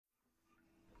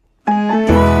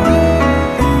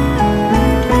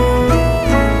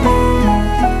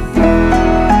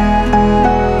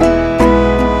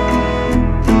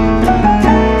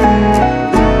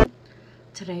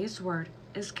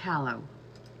callow.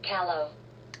 Callow.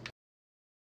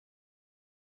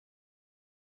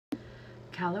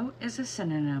 Callow is a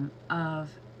synonym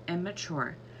of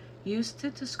immature, used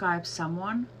to describe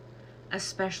someone,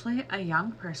 especially a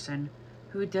young person,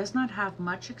 who does not have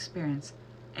much experience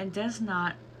and does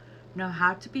not know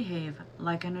how to behave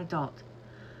like an adult.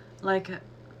 Like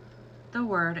the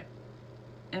word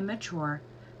immature,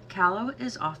 callow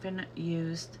is often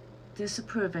used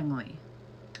disapprovingly.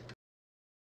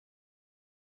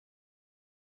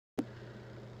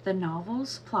 The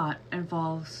novel's plot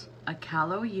involves a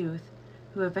callow youth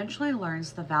who eventually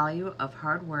learns the value of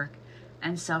hard work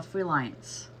and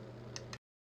self-reliance.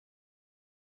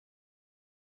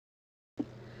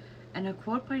 In a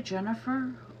quote by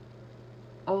Jennifer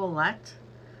Ouellette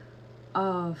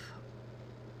of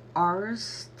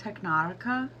Ars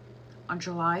Technica on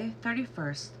July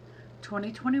 31st,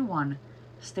 2021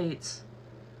 states,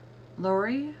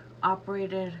 Laurie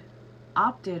opted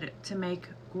to make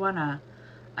Gwenna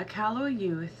a callow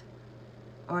youth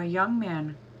or a young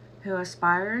man who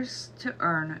aspires to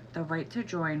earn the right to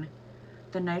join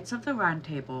the Knights of the Round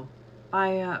Table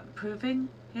by proving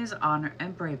his honor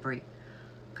and bravery,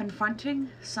 confronting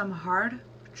some hard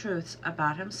truths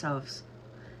about himself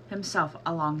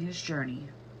along his journey.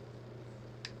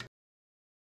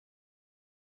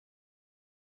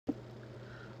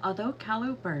 Although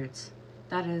callow birds,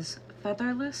 that is,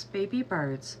 featherless baby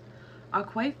birds, are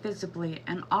quite visibly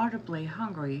and audibly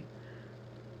hungry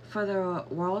for the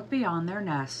world beyond their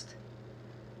nest,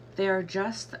 they are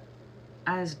just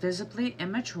as visibly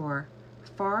immature,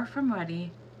 far from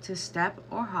ready to step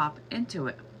or hop into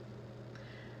it.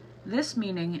 This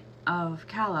meaning of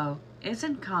callow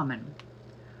isn't common.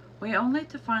 We only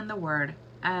define the word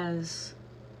as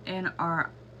in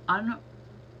our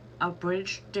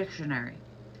unabridged dictionary,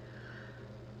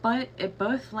 but it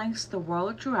both links the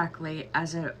world directly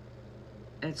as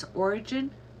its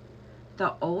origin,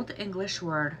 the Old English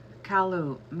word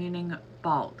callow meaning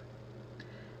bald,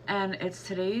 and it's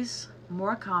today's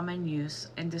more common use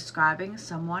in describing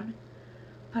someone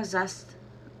possessed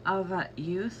of a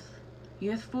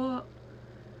youthful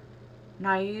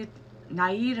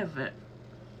naivete.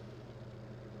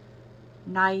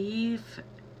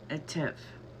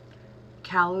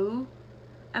 Callow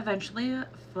eventually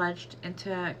fledged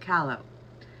into callow,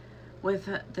 with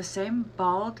the same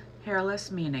bald, hairless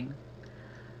meaning,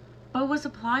 but was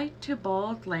applied to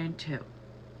bald land too.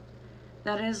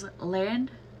 That is,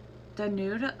 land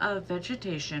denuded of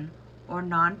vegetation or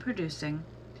non-producing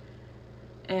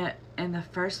it in the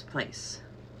first place.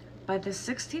 By the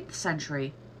 16th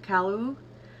century, callow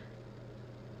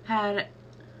had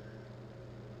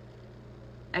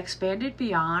expanded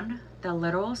beyond the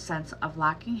literal sense of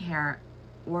lacking hair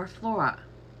or flora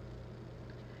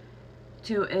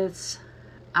to its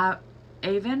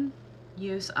avian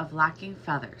use of lacking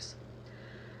feathers,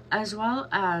 as well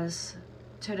as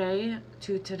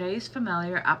today's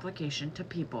familiar application to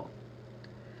people.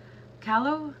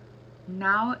 Callow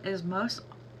now is most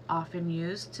often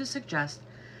used to suggest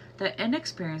the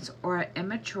inexperience or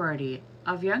immaturity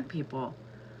of young people,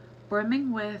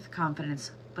 brimming with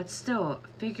confidence but still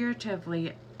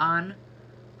figuratively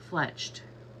unfledged.